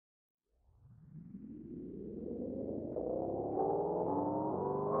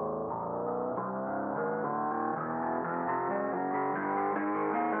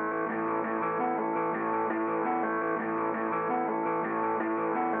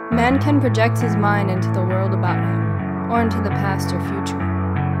Man can project his mind into the world about him, or into the past or future.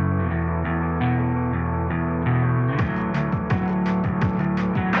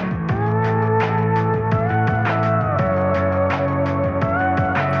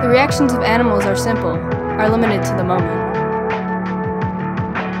 The reactions of animals are simple, are limited to the moment.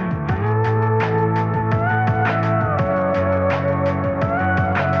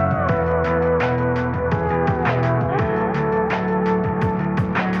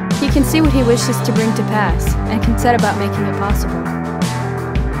 He can see what he wishes to bring to pass, and can set about making it possible.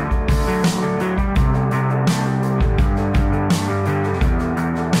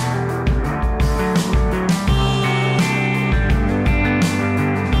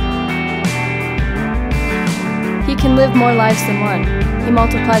 He can live more lives than one. He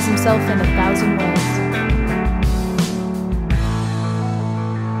multiplies himself in 1,000 ways.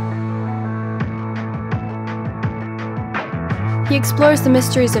 He explores the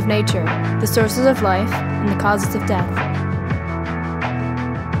mysteries of nature, the sources of life, and the causes of death.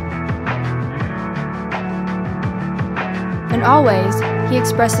 In all ways, he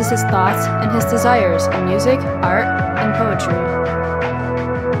expresses his thoughts and his desires in music, art, and poetry.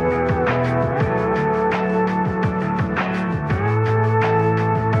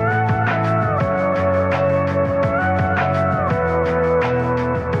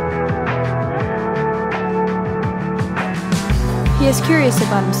 He is curious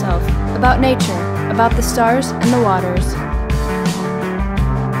about himself, about nature, about the stars and the waters.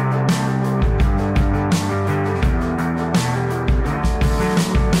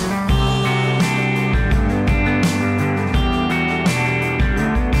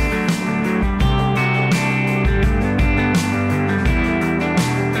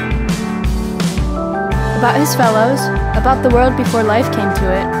 About his fellows, about the world before life came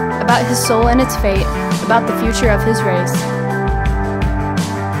to it, about his soul and its fate, about the future of his race.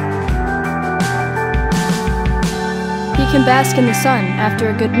 He can bask in the sun after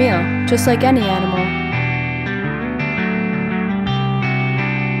a good meal, just like any animal.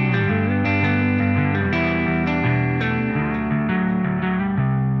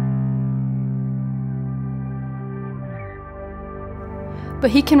 But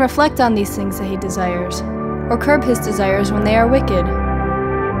he can reflect on these things that he desires, or curb his desires when they are wicked.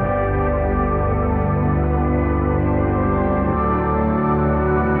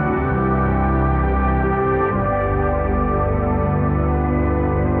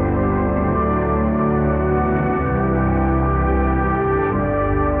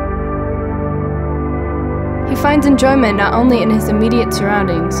 He finds enjoyment not only in his immediate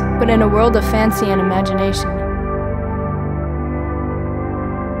surroundings, but in a world of fancy and imagination.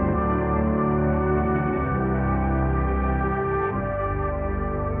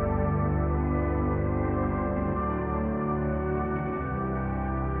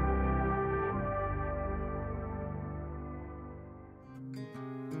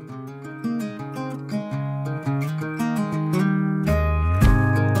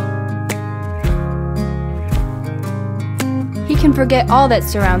 He can forget all that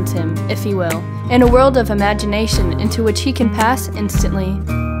surrounds him, if he will, in a world of imagination into which he can pass instantly.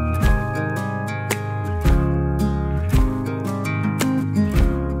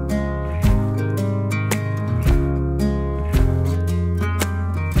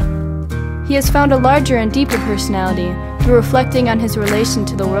 He has found a larger and deeper personality through reflecting on his relation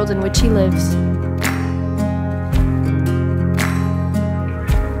to the world in which he lives.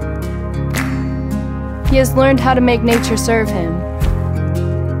 He has learned how to make nature serve him.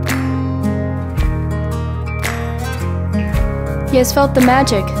 He has felt the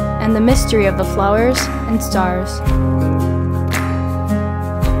magic and the mystery of the flowers and stars.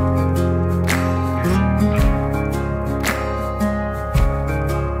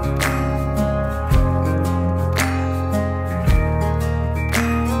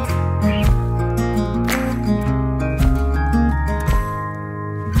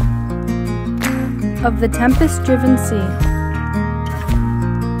 Of the tempest-driven sea.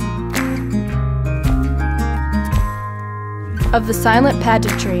 Of the silent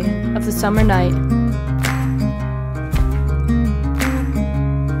pageantry of the summer night.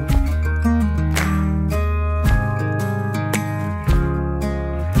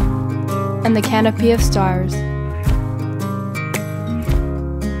 And the canopy of stars.